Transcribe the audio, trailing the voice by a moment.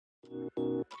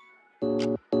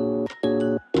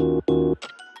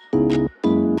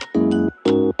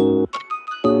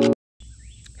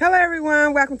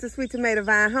welcome to Sweet Tomato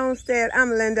Vine Homestead. I'm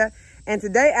Linda, and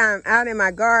today I'm out in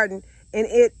my garden, and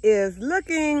it is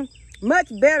looking much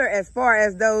better as far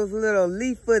as those little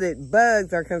leaf-footed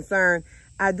bugs are concerned.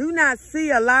 I do not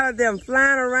see a lot of them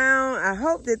flying around. I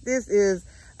hope that this is,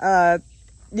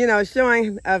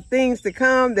 showing of things to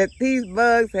come, that these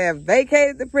bugs have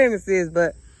vacated the premises,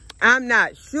 but I'm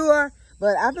not sure.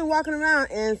 But I've been walking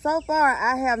around, and so far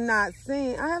I have not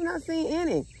seen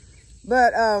any.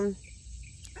 But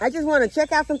I just want to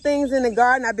check out some things in the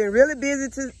garden. I've been really busy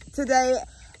today.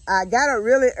 I got up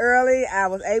really early. I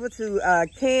was able to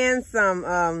can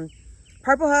some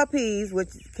purple hull peas, which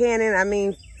canning, I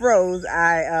mean froze.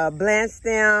 I blanched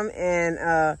them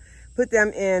and put them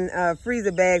in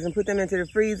freezer bags and put them into the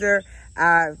freezer.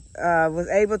 I was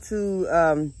able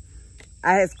to,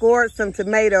 I had scored some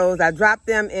tomatoes. I dropped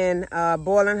them in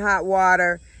boiling hot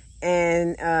water.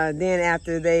 And then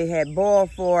after they had boiled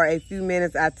for a few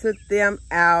minutes, I took them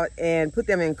out and put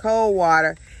them in cold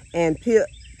water and peel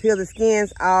the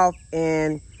skins off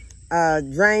and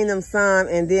drain them some.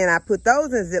 And then I put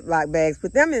those in Ziploc bags,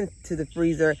 put them into the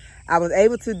freezer. I was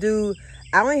able to do,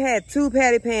 I only had 2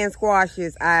 patty pan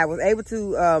squashes. I was able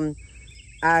to,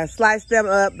 I sliced them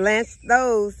up, blanched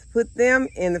those, put them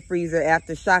in the freezer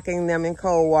after shocking them in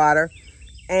cold water.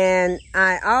 And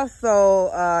I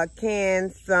also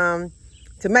canned some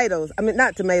tomatoes. I mean,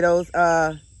 not tomatoes,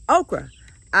 okra.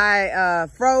 I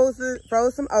froze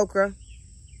some okra.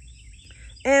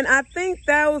 And I think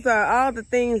those are all the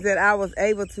things that I was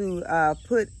able to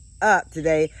put up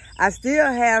today. I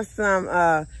still have some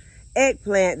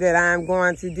eggplant that I'm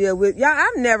going to deal with. Y'all,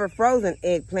 I've never frozen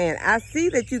eggplant. I see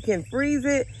that you can freeze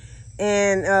it.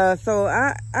 And so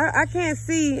I can't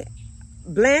see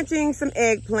blanching some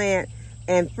eggplant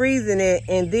and freezing it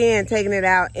and then taking it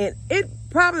out. And it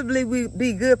probably would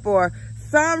be good for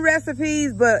some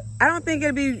recipes, but I don't think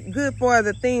it'll be good for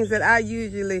the things that I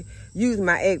usually use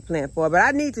my eggplant for. But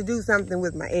I need to do something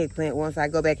with my eggplant once I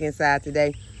go back inside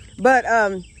today. But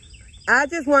I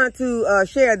just wanted to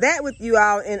share that with you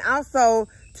all, and also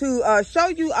to show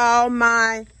you all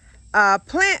my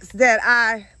plants that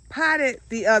I potted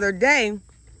the other day.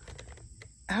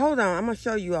 Hold on, I'm gonna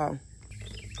show you all.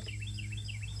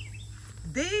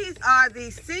 These are the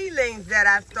seedlings that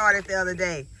I started the other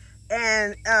day.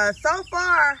 And so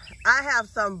far, I have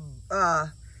some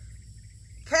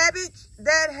cabbage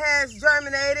that has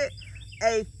germinated.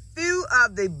 A few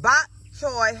of the bok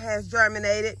choy has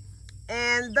germinated.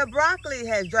 And the broccoli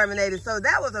has germinated. So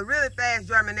that was a really fast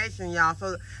germination, y'all.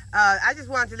 So I just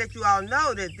wanted to let you all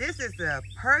know that this is the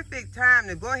perfect time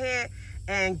to go ahead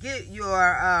and get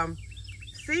your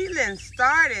seedlings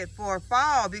started for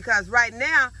fall. Because right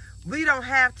now, we don't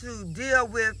have to deal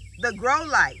with the grow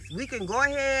lights. We can go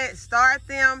ahead, start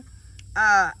them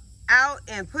out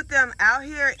and put them out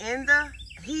here in the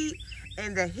heat.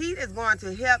 And the heat is going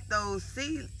to help those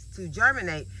seeds to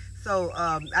germinate. So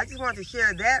I just wanted to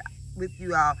share that with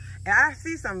you all. And I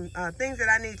see some things that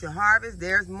I need to harvest.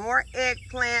 There's more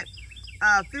eggplant,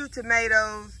 a few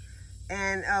tomatoes,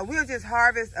 and we'll just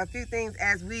harvest a few things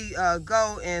as we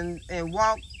go and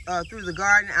walk through the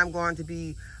garden. I'm going to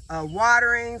be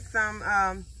watering some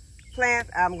plants.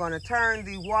 I'm going to turn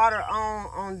the water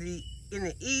on in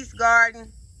the east garden,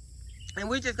 and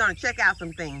we're just going to check out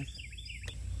some things.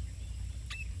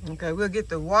 Okay, we'll get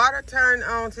the water turned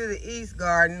on to the east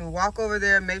garden, walk over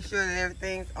there, make sure that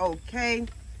everything's okay.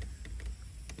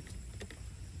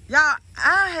 Y'all,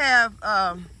 I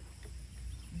have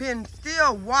been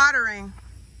still watering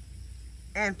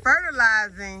and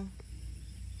fertilizing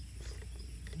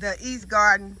the east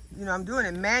garden. You know, I'm doing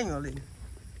it manually.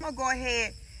 I'm gonna go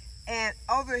ahead and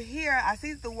over here, I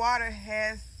see that the water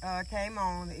has came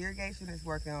on. The irrigation is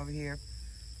working over here.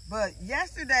 But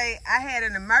yesterday I had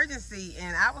an emergency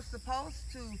and I was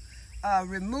supposed to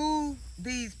remove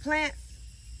these plants,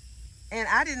 and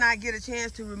I did not get a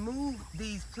chance to remove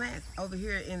these plants over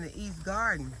here in the east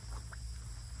garden.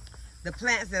 The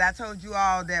plants that I told you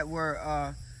all that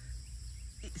were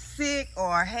sick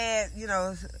or had,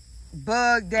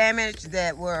 bug damage,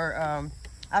 that were,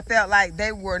 I felt like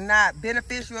they were not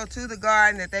beneficial to the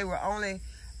garden, that they were only,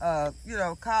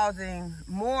 causing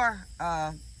more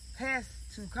pests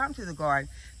to come to the garden.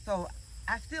 So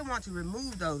I still want to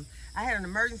remove those. I had an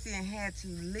emergency and had to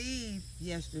leave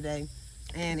yesterday,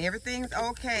 and everything's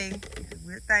okay.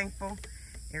 We're thankful.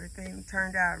 Everything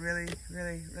turned out really,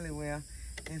 really, really well.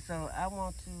 And so I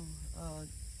want to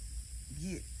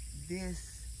get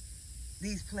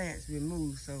these plants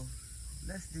removed. So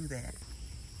let's do that.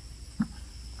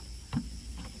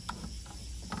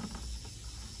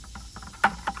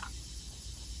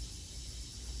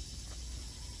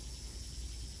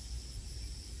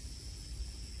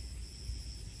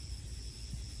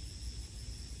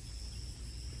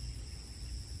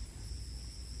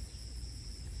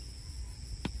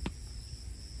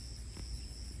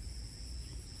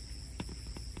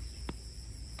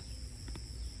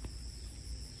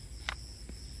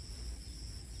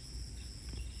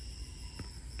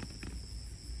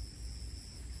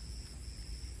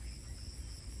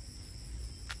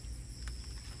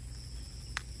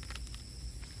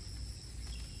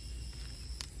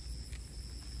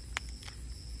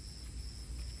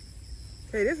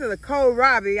 Okay, this is a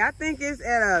kohlrabi. I think it's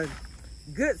at a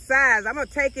good size. I'm gonna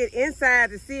take it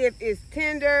inside to see if it's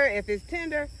tender. If it's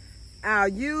tender, I'll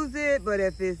use it, but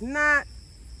if it's not,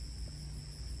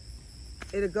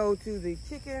 it'll go to the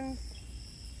chickens.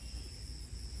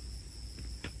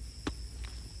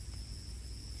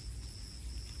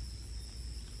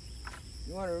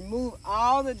 You want to remove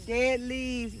all the dead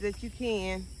leaves that you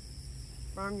can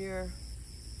from your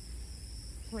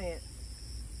plant.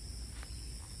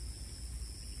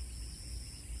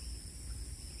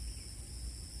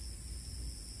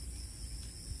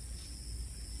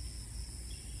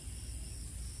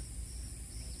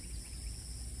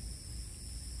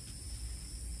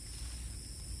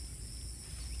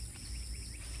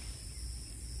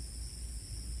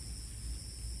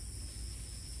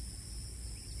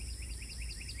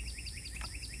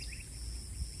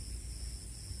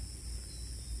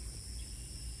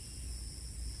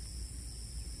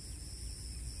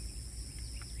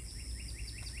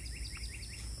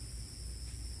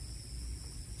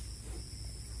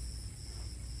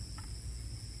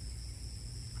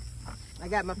 I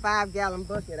got my 5-gallon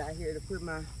bucket out here to put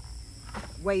my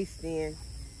waste in.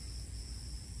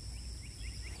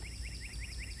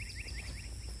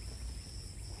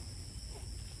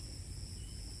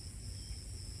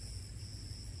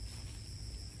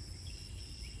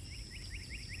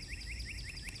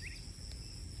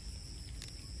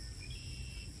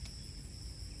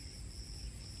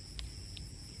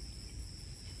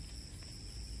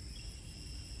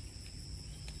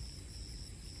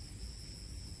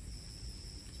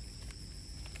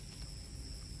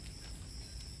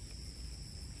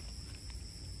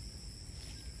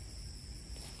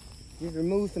 Just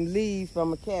remove some leaves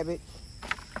from a cabbage.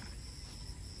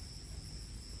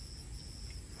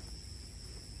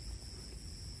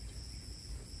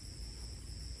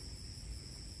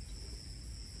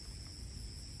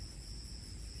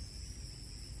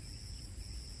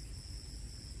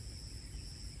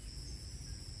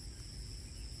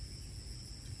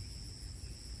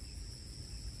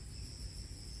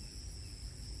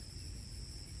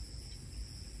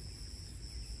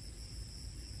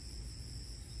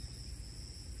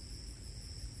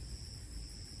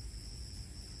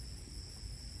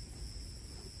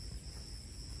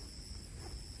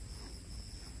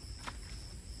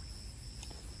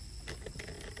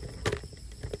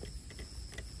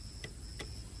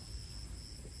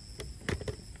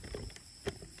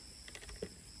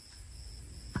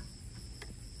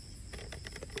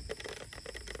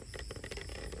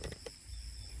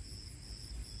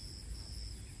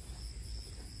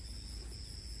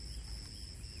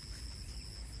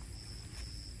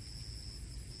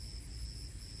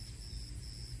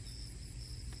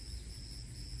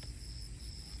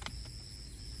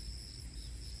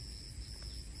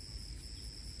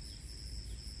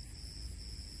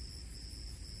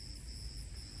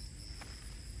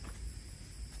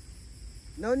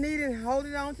 No need in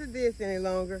holding on to this any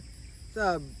longer. It's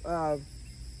a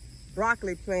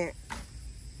broccoli plant.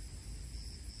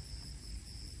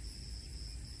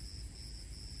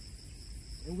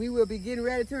 And we will be getting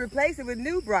ready to replace it with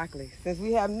new broccoli since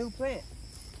we have new plants.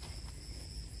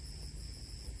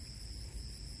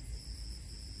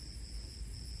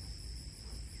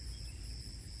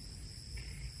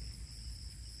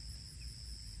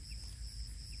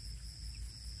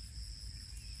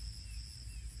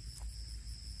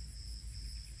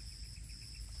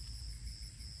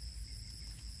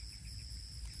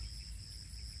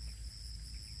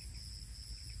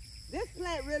 This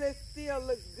plant really still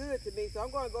looks good to me, so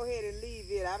I'm going to go ahead and leave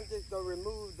it. I'm just going to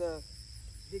remove the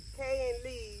decaying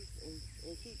leaves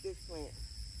and keep this plant.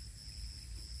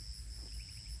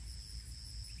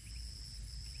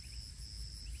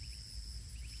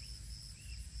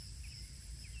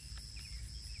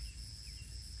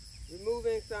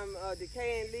 Removing some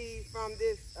decaying leaves from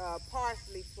this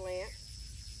parsley plant.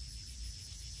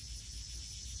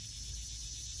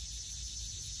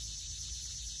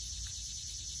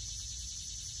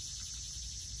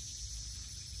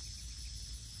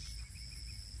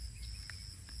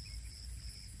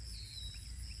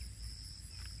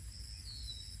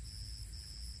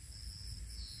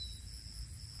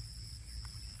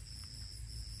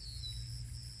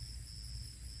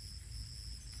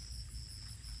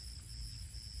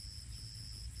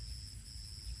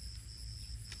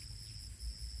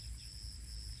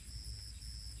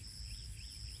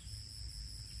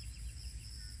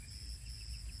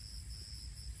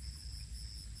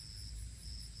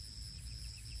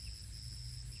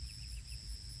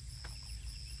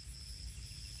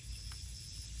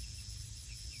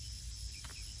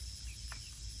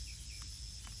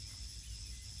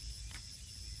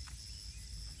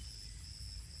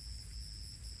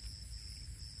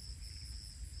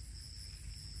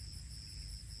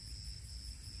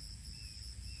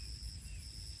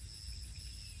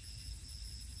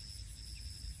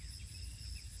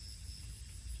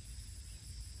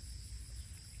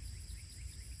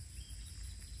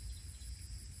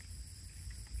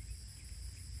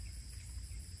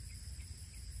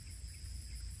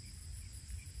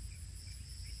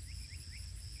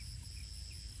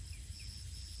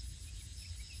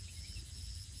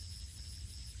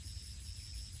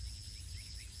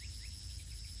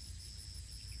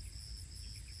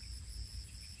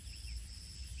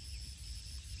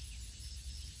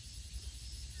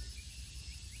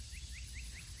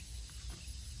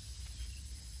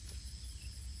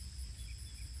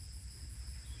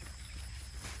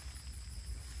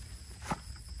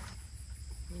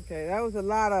 Okay, that was a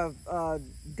lot of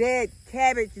dead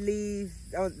cabbage leaves.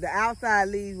 The outside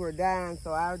leaves were dying,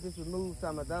 so I'll just remove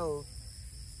some of those.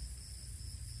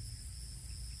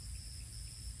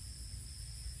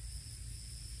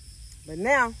 But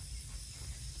now, I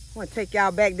want to take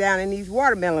y'all back down in these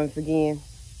watermelons again.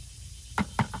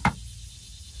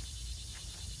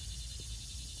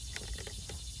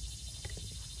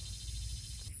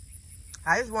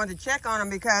 I just wanted to check on them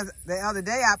because the other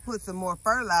day I put some more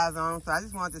fertilizer on them, so I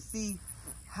just wanted to see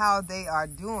how they are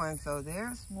doing. So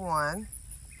there's one.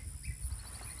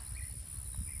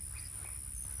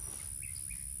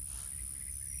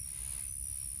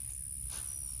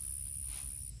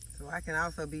 So I can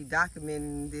also be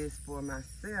documenting this for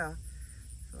myself,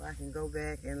 so I can go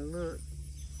back and look.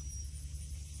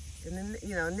 And then,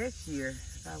 you know, next year,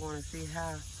 if I want to see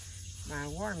how my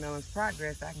watermelons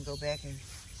progress, I can go back and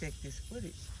check this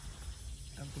footage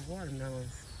of the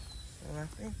watermelons. So I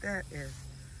think that is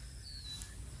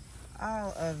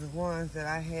all of the ones that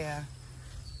I have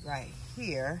right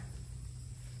here.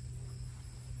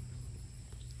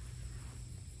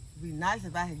 It'd be nice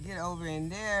if I could get over in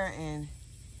there and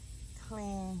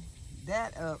clean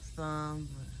that up some,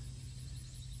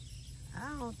 but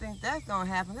I don't think that's gonna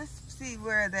happen. Let's see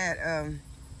where that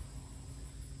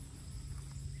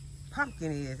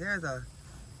pumpkin is. There's a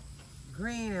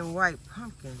green and white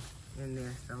pumpkin in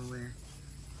there somewhere.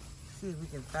 See if we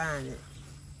can find it.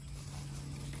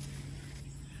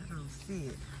 I don't see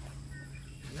it.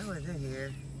 I know it's in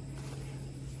here.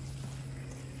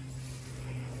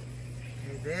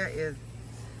 Okay,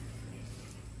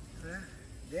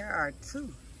 there are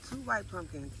two white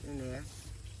pumpkins in there.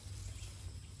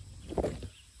 Yeah,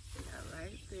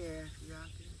 right there. Y'all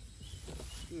can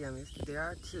see them. There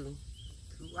are two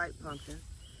white pumpkins.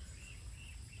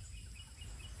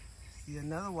 See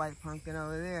another white pumpkin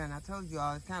over there, and I told you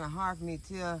all it's kind of hard for me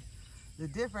to tell the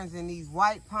difference in these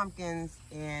white pumpkins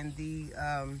and the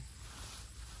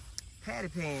patty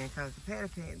pan, because the patty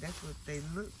pan, that's what they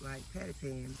look like, patty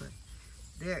pan, but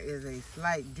there is a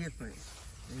slight difference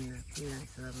in the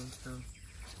appearance of them. So,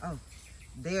 oh,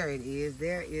 there it is.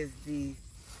 There is the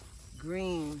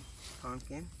green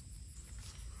pumpkin.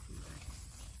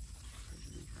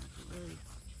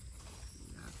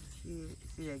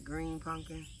 See that green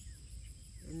pumpkin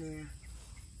in there?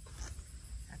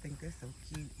 I think that's so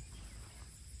cute.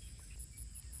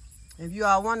 If you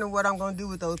all wonder what I'm going to do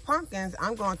with those pumpkins,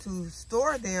 I'm going to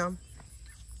store them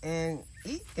and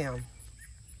eat them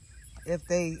if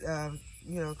they,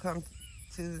 you know, come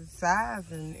to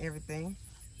size and everything.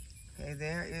 Okay,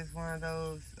 there is one of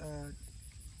those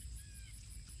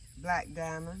black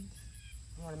diamonds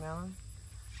watermelon.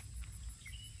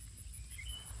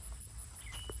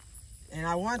 And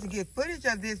I wanted to get footage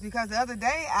of this because the other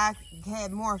day I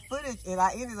had more footage and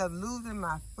I ended up losing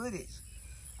my footage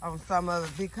on some of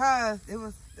it because it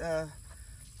was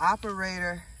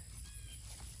operator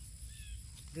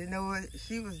didn't know what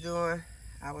she was doing.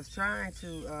 I was trying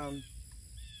to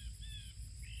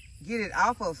get it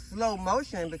off of slow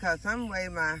motion because some way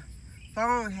my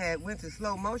phone had went to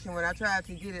slow motion when I tried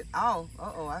to get it off.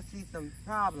 Uh-oh, I see some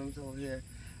problems over here.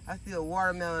 I see a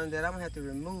watermelon that I'm gonna have to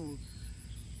remove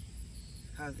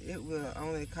because it will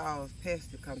only cause pests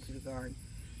to come to the garden.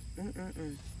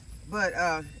 But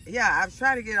yeah, I was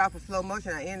trying to get it off of slow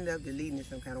motion. I ended up deleting it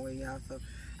some kind of way, y'all. So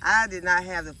I did not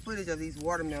have the footage of these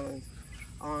watermelons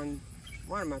on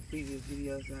one of my previous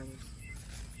videos. I was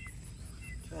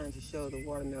trying to show the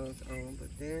watermelons on, but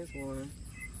there's one,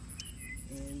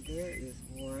 and there is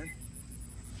one,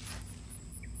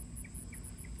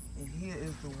 and here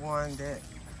is the one that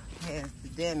has the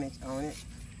damage on it.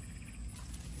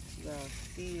 Y'all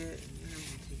see it? I'm gonna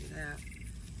take it out.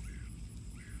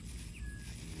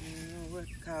 I don't know what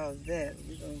caused that.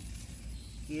 We're gonna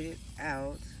get it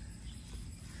out.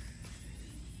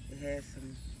 It has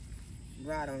some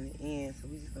rot on the end, so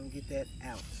we're just gonna get that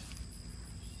out.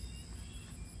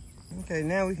 Okay,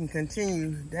 now we can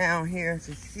continue down here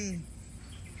to see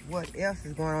what else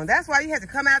is going on. That's why you have to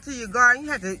come out to your garden.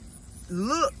 You have to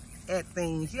look at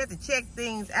things. You have to check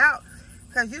things out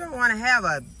because you don't want to have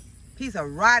a piece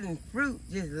of rotten fruit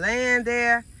just laying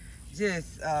there,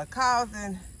 just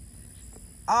causing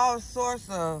all sorts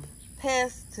of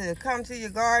pests to come to your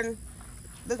garden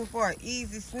looking for an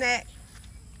easy snack.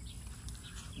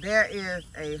 There is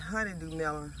a honeydew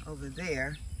melon over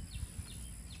there.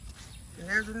 And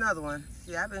there's another one.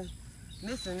 See, I've been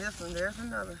missing this one. There's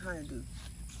another honeydew.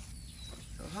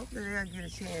 So hopefully they'll get a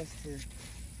chance to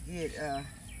get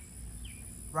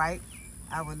right.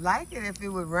 I would like it if it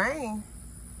would rain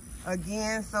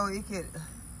again so it could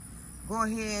go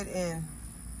ahead and,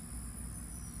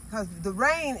 because the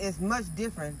rain is much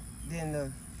different than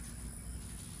the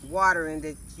watering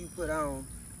that you put on.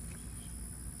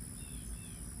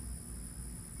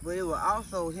 But it will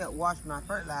also help wash my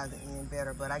fertilizer in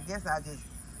better. But I guess I just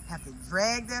have to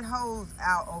drag that hose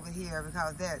out over here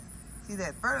because see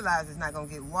that fertilizer is not gonna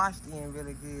get washed in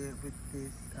really good with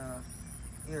this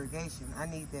irrigation. I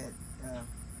need that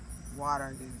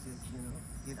water to just,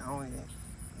 get on it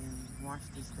and wash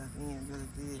this stuff in really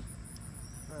good.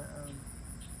 But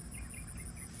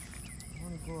I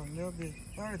want to go a little bit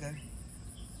further.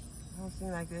 I don't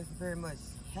seem like there's very much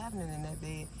happening in that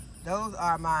bed. Those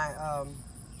are my,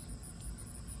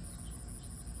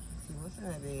 let's see, what's in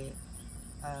that bed?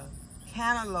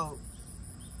 Cantaloupe.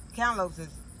 Cantaloupes is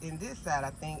in this side,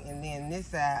 I think, and then this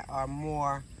side are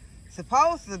more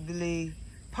supposedly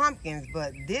pumpkins,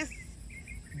 but this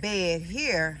bed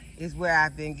here is where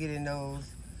I've been getting those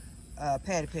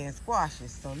patty pan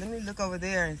squashes. So let me look over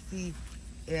there and see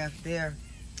if there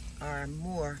are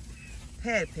more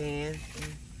patty pans.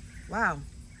 And wow,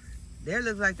 there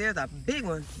looks like there's a big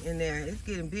one in there. It's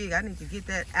getting big. I need to get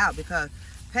that out because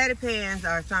patty pans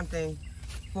are something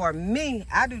for me.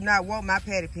 I do not want my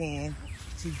patty pan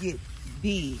to get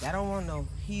big. I don't want no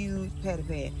huge patty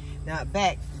pan. Now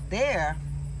back there,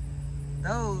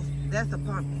 that's a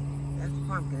pumpkin. That's a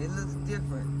pumpkin. It looks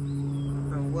different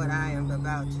from what I am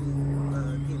about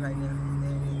to get right now.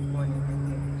 There is one in right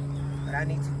there. But I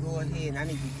need to go ahead and I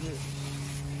need to get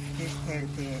this patty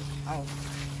pan off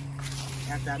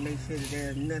after I make sure that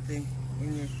there's nothing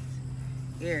in this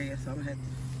area. So I'm gonna have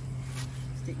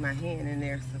to stick my hand in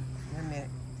there. So wait a minute.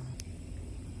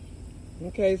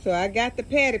 Okay, so I got the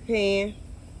patty pan.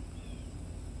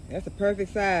 That's a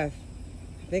perfect size.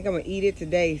 I think I'm gonna eat it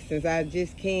today since I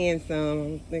just canned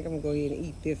some. I think I'm gonna go ahead and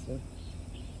eat this one.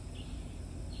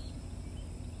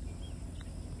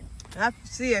 I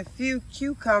see a few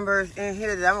cucumbers in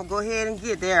here that I'm gonna go ahead and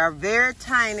get. They are very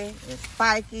tiny and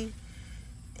spiky,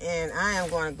 and I am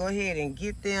gonna go ahead and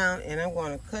get them, and I'm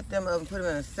gonna cut them up and put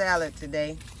them in a salad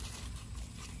today.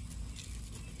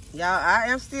 Y'all, I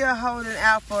am still holding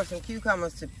out for some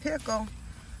cucumbers to pickle,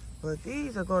 but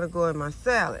these are gonna go in my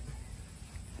salad.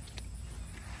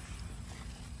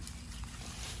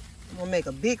 I'm gonna make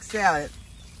a big salad.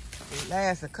 It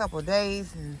lasts a couple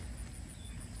days, and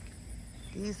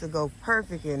these will go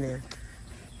perfect in there.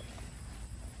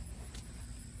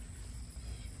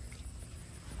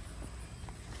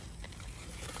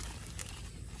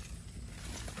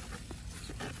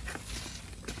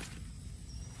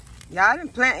 Y'all, I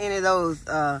didn't plant any of those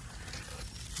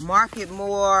Market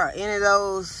More, any of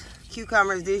those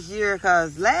cucumbers this year,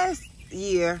 because last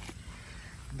year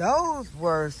those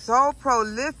were so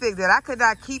prolific that I could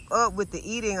not keep up with the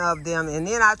eating of them. And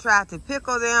then I tried to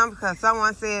pickle them because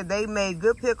someone said they made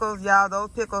good pickles. Y'all, those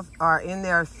pickles are in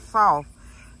there soft,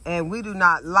 and we do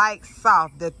not like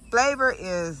soft. The flavor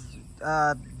is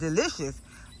delicious,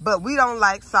 but we don't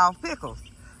like soft pickles.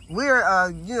 We're,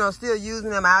 still using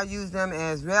them. I'll use them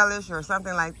as relish or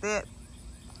something like that,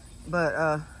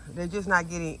 but they're just not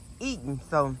getting eaten.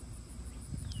 So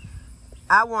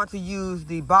I want to use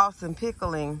the Boston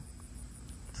pickling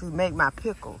to make my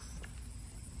pickles.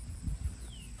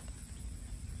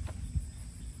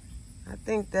 I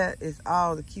think that is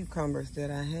all the cucumbers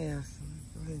that I have. So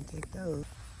go ahead and take those.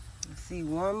 Let's see,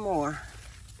 one more.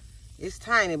 It's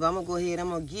tiny, but I'm gonna go ahead, I'm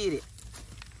gonna get it.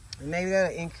 And maybe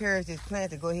that'll encourage this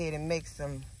plant to go ahead and make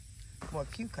some more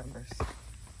cucumbers.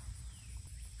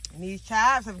 And these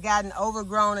chives have gotten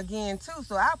overgrown again too,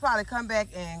 so I'll probably come back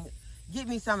and get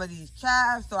me some of these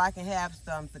chives so I can have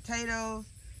some potatoes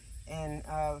and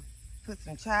put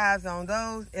some chives on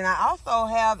those. And I also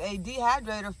have a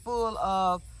dehydrator full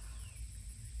of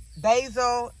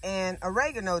basil and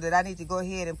oregano that I need to go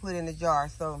ahead and put in the jar.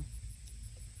 So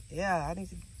yeah, I need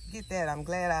to get that. I'm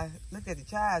glad I looked at the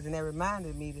chives and that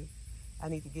reminded me that I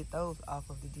need to get those off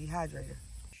of the dehydrator.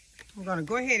 I'm gonna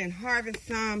go ahead and harvest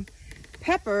some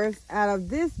peppers out of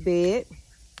this bed.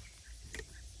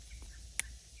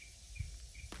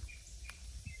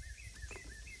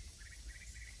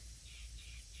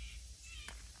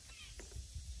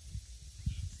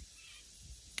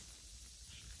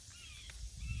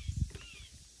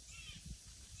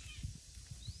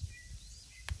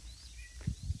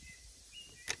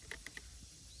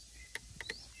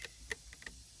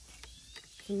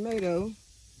 Tomato.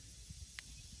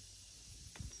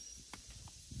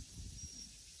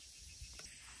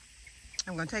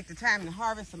 I'm going to take the time to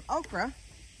harvest some okra.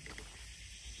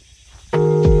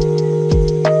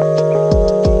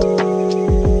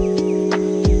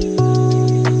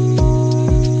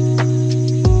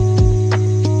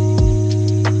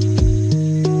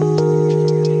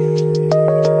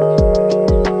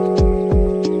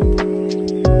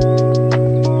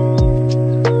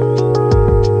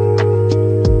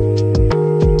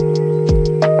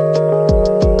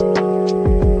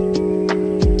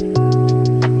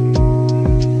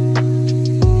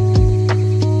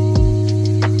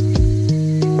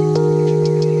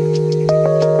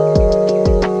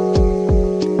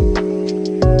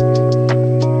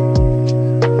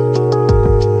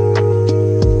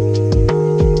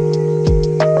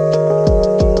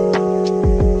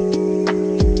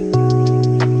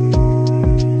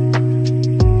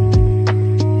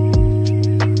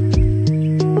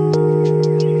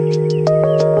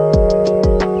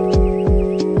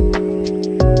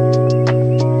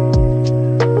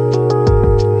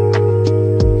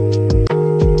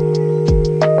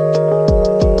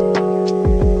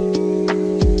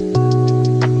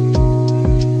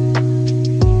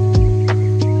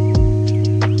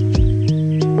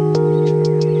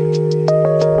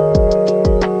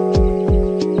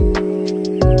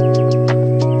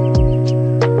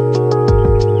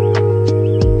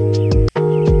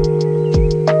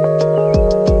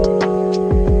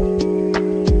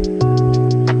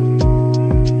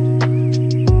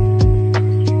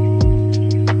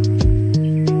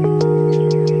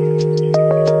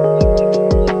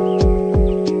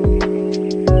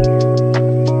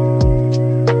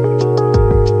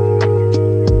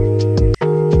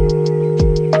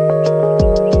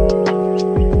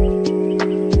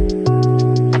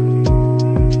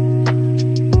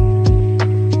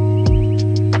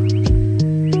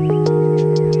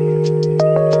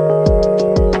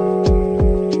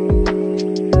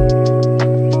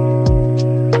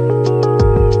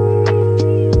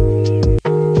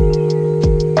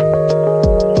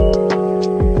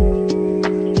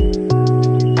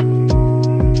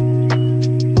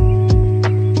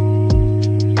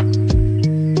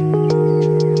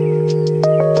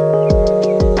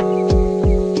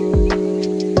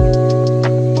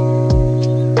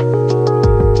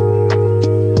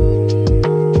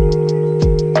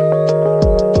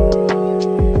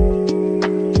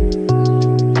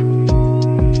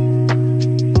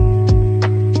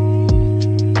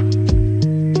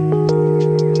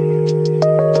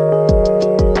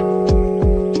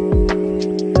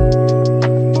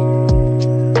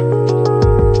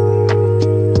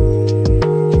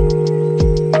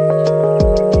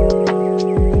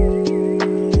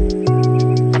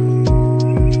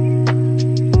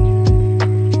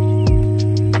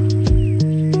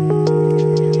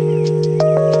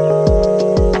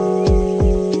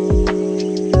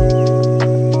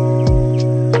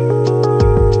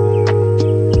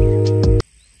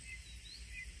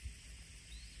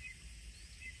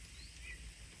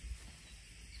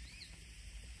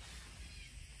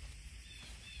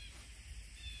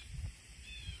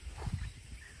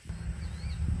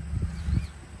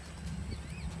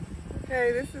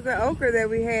 Okay, this is the okra that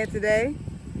we had today.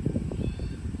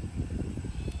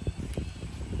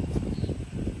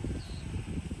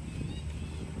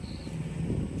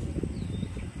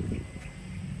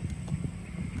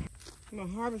 I'm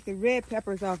gonna harvest the red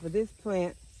peppers off of this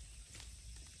plant.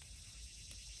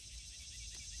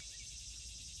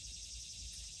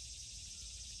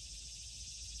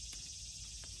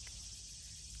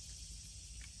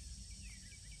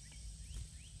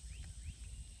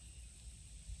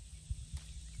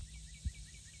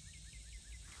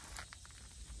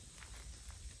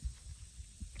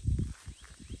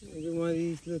 Get one of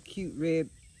these little cute red.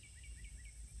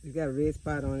 It's got a red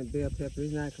spot on it, bell pepper.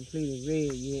 It's not completely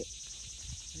red yet.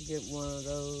 Get one of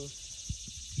those,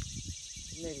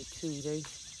 maybe two. They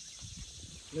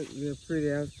look real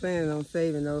pretty. I was planning on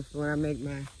saving those for when I make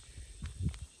my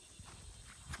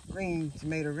green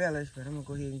tomato relish, but I'm gonna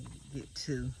go ahead and get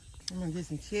two. I'm gonna get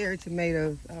some cherry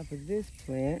tomatoes off of this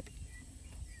plant.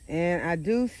 And I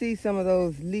do see some of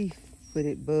those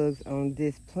leaf-footed bugs on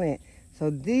this plant. So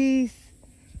these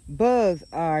bugs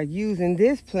are using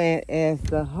this plant as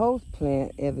the host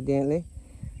plant, evidently.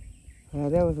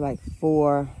 There was like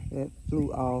 4 that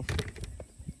flew off.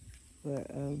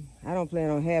 But I don't plan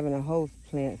on having a host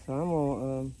plant, so I'm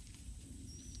gonna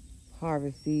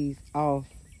harvest these off.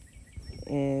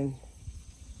 And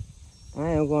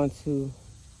I am going to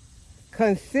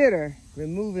consider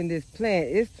removing this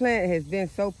plant. This plant has been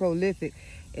so prolific,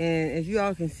 and as you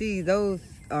all can see, those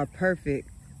are perfect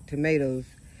tomatoes.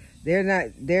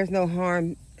 There's no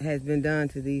harm has been done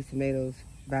to these tomatoes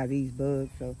by these bugs,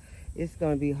 so it's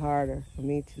going to be harder for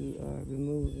me to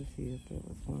remove. Let's see if there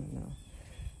was one. No,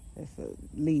 that's a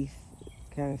leaf.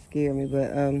 Kind of scared me,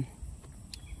 but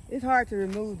it's hard to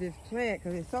remove this plant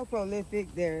because it's so prolific.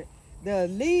 The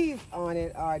leaves on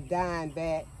it are dying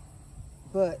back,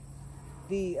 but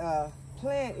the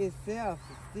plant itself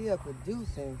is still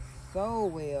producing so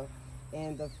well,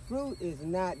 and the fruit is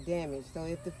not damaged. So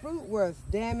if the fruit was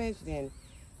damaged and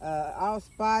all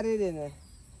spotted, and the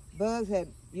bugs had,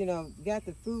 got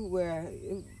the fruit where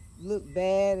it looked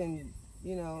bad and,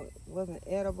 wasn't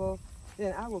edible,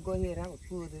 then I will go ahead and I will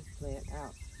pull this plant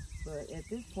out. But at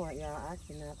this point, y'all, I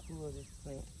cannot pull this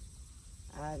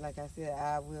plant. Like I said,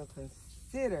 I will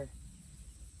consider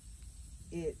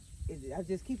it. I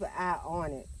just keep an eye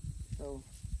on it. So,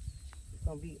 it's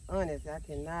going to be honest, I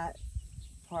cannot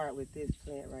part with this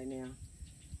plant right now.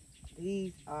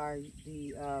 These are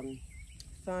the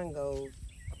sun golds,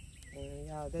 and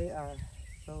y'all, they are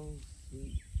so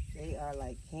sweet. They are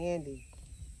like candy,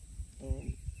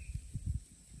 and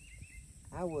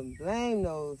I wouldn't blame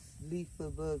those leaf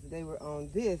foot bugs if they were on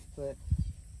this, but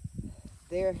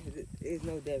there is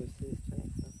no damage to this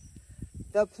plant. So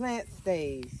the plant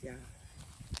stays, y'all.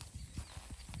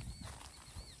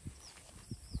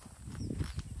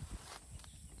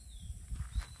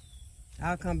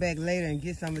 I'll come back later and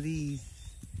get some of these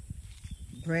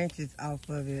branches off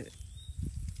of it,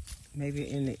 maybe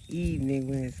in the evening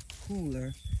when it's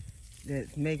cooler,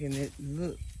 that's making it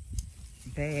look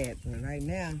bad. But right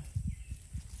now,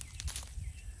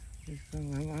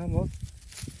 I'm almost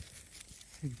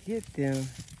to get them.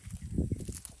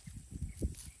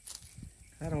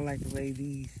 I don't like the way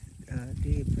these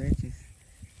dead branches,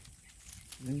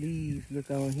 the leaves look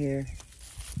on here.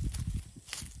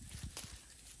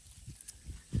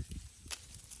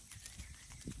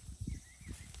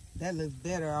 That looks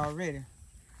better already.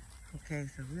 Okay,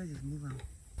 so we'll just move on.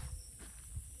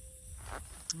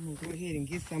 I'm gonna go ahead and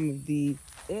get some of the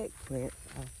eggplants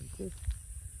off of this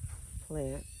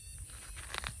plant.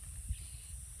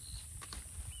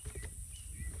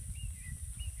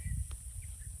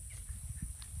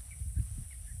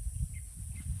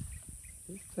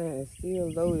 This plant is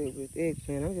still loaded with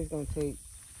eggplant. I'm just gonna take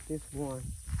this one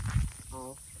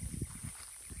off.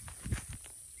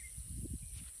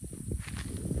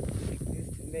 This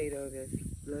tomato that's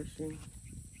blushing.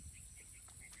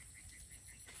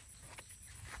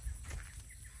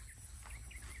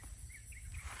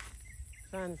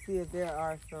 Trying to see if there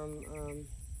are some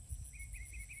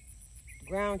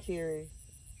ground cherries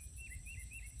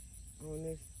on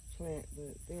this plant,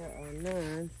 but there are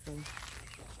none. So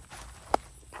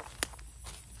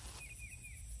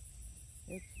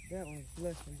that one's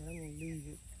blushing, but I'm gonna leave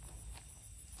it.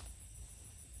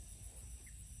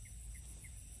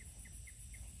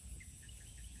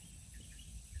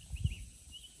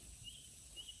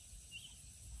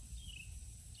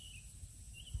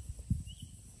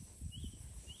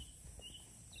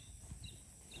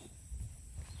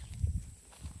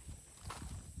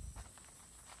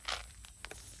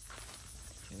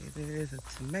 Okay, there is a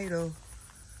tomato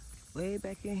way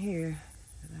back in here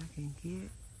that I can get.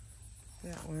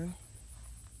 That one.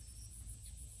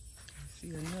 see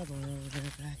another one over there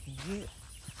that I can get.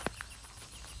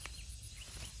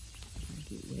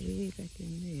 Get way back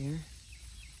in there.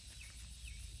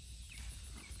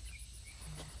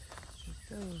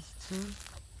 Get those two.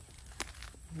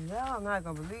 Y'all not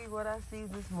gonna believe what I see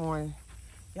this morning.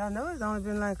 Y'all know it's only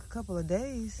been like a couple of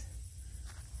days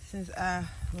since I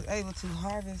was able to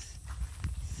harvest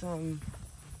some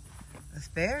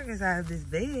asparagus out of this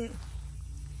bed.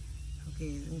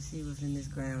 Okay, let me see what's in this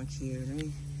ground chair.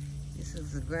 This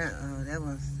is a ground, oh, that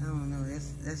one's, I don't know,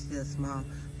 that's still small.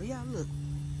 But y'all look,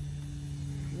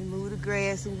 let me move the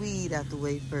grass and weed out the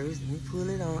way first. Let me pull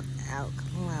it on out,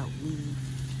 come on out, weed.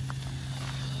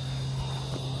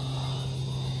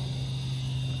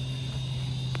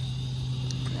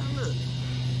 Y'all look.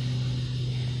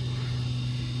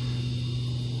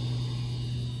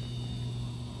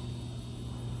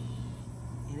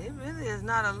 And it really is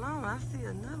not alone. I see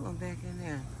another one back in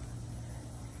there.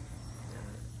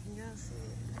 Can y'all see it?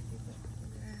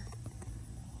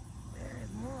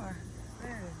 There's more.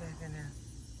 There is back in there.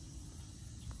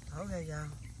 Okay, y'all.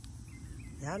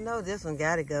 Y'all know this one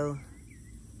gotta go.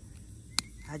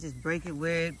 I just break it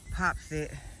where it pops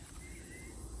it.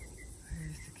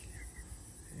 Where's the camera?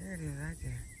 There it is right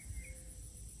there.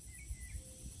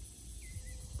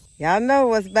 Y'all know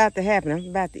what's about to happen. I'm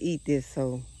about to eat this,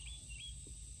 so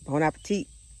bon appetit.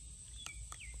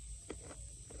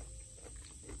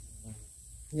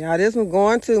 Y'all, this one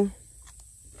going too.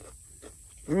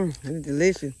 It's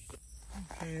delicious.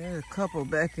 Okay, there's a couple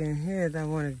back in here that I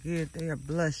want to get. They are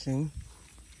blushing.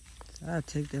 So I'll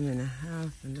take them in the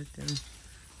house and let them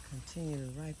continue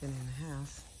to ripen in the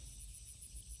house.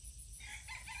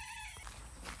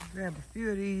 Grab a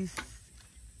few of these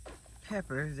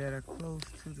peppers that are close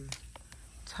to the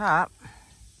top.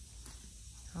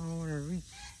 I don't want to reach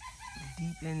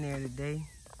deep in there today.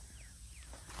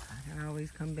 I can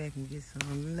always come back and get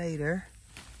some later.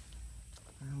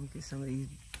 I'm gonna get some of these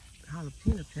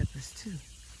jalapeno peppers too.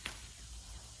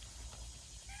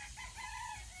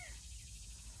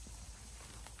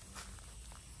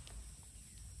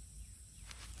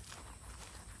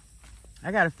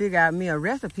 I gotta figure out me a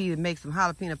recipe to make some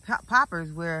jalapeno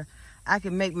poppers where I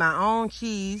can make my own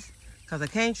cheese, because I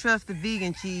can't trust the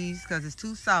vegan cheese because it's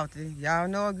too salty. Y'all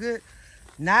know a good,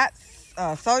 not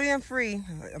sodium free,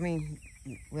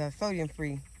 sodium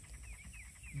free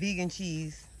vegan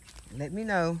cheese. Let me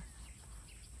know.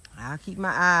 I'll keep my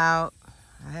eye out.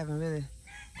 I haven't really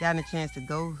gotten a chance to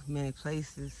go many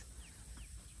places.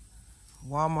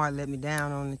 Walmart let me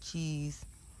down on the cheese.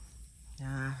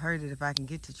 I heard that if I can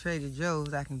get to Trader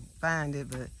Joe's, I can find it,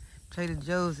 but Trader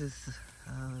Joe's is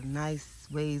nice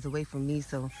ways away from me,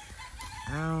 so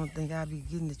I don't think I'll be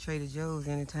getting to Trader Joe's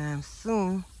anytime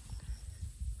soon.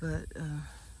 But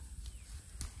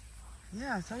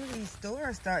yeah, some of these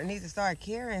stores need to start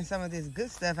carrying some of this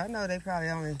good stuff. I know they probably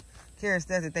only carry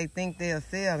stuff that they think they'll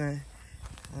sell, and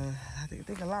I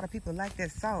think a lot of people like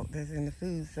that salt that's in the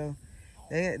food, so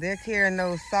they're carrying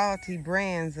those salty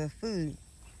brands of food.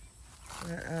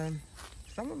 But,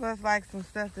 some of us like some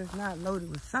stuff that's not loaded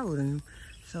with salt, and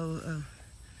so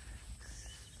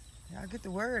y'all get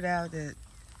the word out that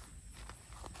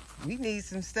we need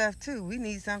some stuff too. We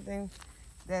need something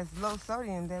that's low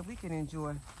sodium that we can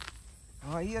enjoy.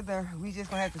 Or either we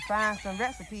just gonna have to find some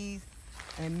recipes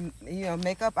and, you know,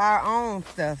 make up our own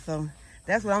stuff. So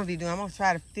that's what I'm gonna be doing. I'm gonna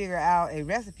try to figure out a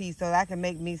recipe so that I can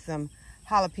make me some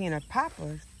jalapeno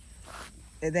poppers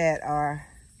that are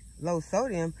low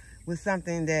sodium with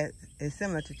something that is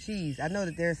similar to cheese. I know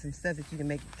that there's some stuff that you can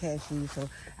make with cashews, so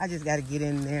I just gotta get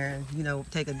in there and, you know,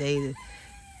 take a day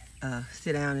to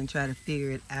sit down and try to figure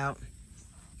it out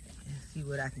and see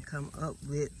what I can come up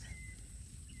with.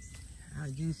 I'll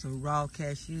use some raw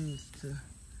cashews to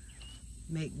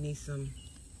make me some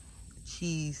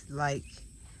cheese-like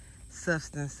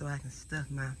substance so I can stuff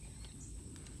my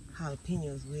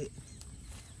jalapenos with.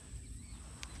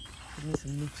 Put me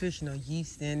some nutritional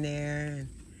yeast in there. And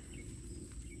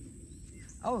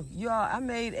oh, y'all, I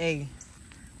made a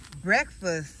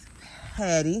breakfast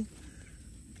patty.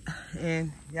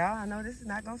 And y'all, I know this is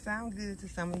not gonna sound good to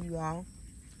some of you all,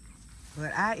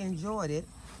 but I enjoyed it.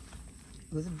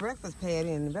 It was a breakfast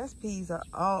patty, and the recipes are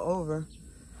all over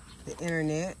the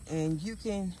internet, and you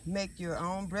can make your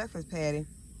own breakfast patty.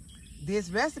 This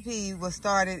recipe was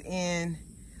started in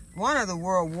one of the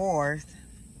world wars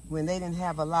when they didn't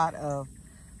have a lot of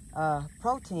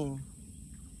protein,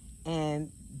 and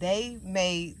they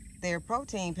made their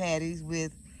protein patties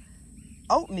with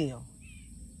oatmeal.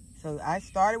 So I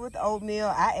started with the oatmeal.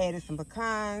 I added some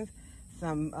pecans,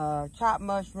 some chopped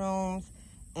mushrooms,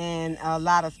 and a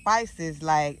lot of spices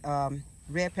like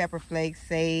red pepper flakes,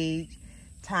 sage,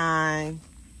 thyme,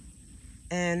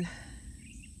 and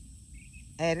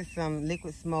added some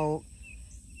liquid smoke,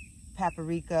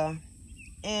 paprika,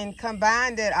 and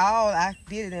combined it all. I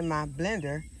did it in my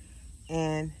blender,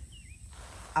 and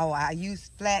I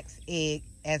used flax egg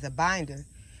as a binder,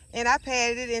 and I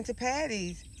patted it into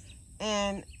patties,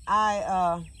 and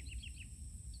I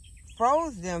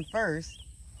froze them first,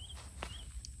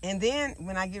 and then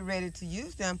when I get ready to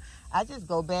use them, I just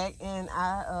go back and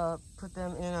I put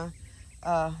them in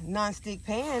a non-stick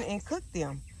pan and cook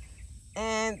them,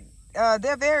 and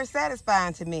they're very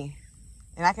satisfying to me,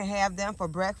 and I can have them for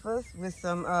breakfast with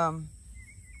some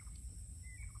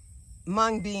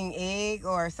mung bean egg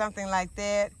or something like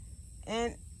that,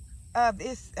 and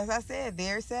it's, as I said,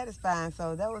 very satisfying.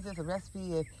 So that was just a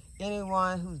recipe. If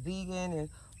anyone who's vegan and,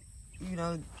 you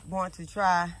know, want to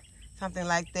try something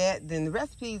like that, then the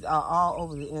recipes are all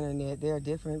over the internet. There are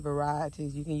different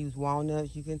varieties. You can use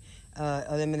walnuts. You can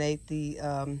eliminate the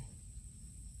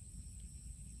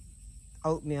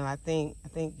oatmeal. I think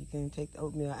you can take the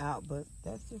oatmeal out, but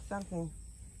that's just something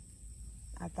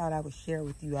I thought I would share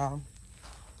with you all.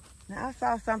 Now, I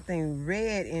saw something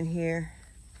red in here.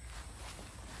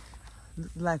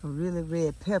 Looks like a really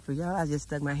red pepper. Y'all, I just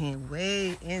stuck my hand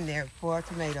way in there for a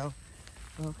tomato.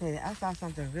 Okay, I saw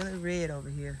something really red over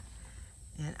here,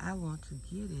 and I want to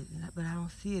get it, but I don't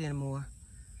see it anymore.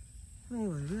 I mean, it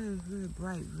was really, really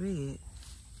bright red.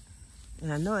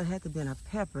 And I know it had to have been a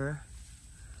pepper,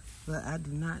 but I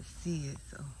do not see it,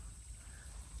 so.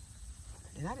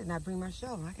 And I did not bring my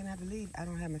shovel. I cannot believe I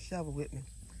don't have my shovel with me.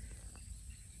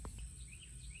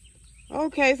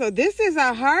 Okay, so this is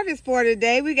our harvest for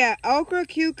today. We got okra,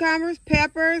 cucumbers,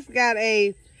 peppers, got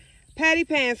a patty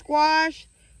pan squash,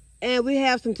 and we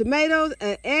have some tomatoes,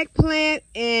 an eggplant,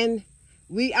 and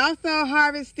we also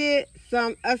harvested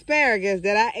some asparagus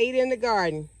that I ate in the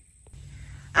garden.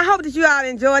 I hope that you all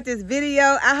enjoyed this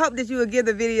video. I hope that you will give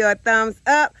the video a thumbs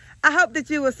up. I hope that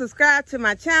you will subscribe to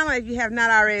my channel if you have not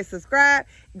already subscribed.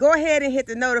 Go ahead and hit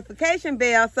the notification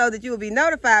bell so that you will be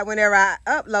notified whenever I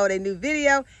upload a new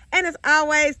video. And as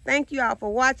always, thank you all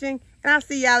for watching, and I'll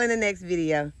see y'all in the next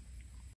video.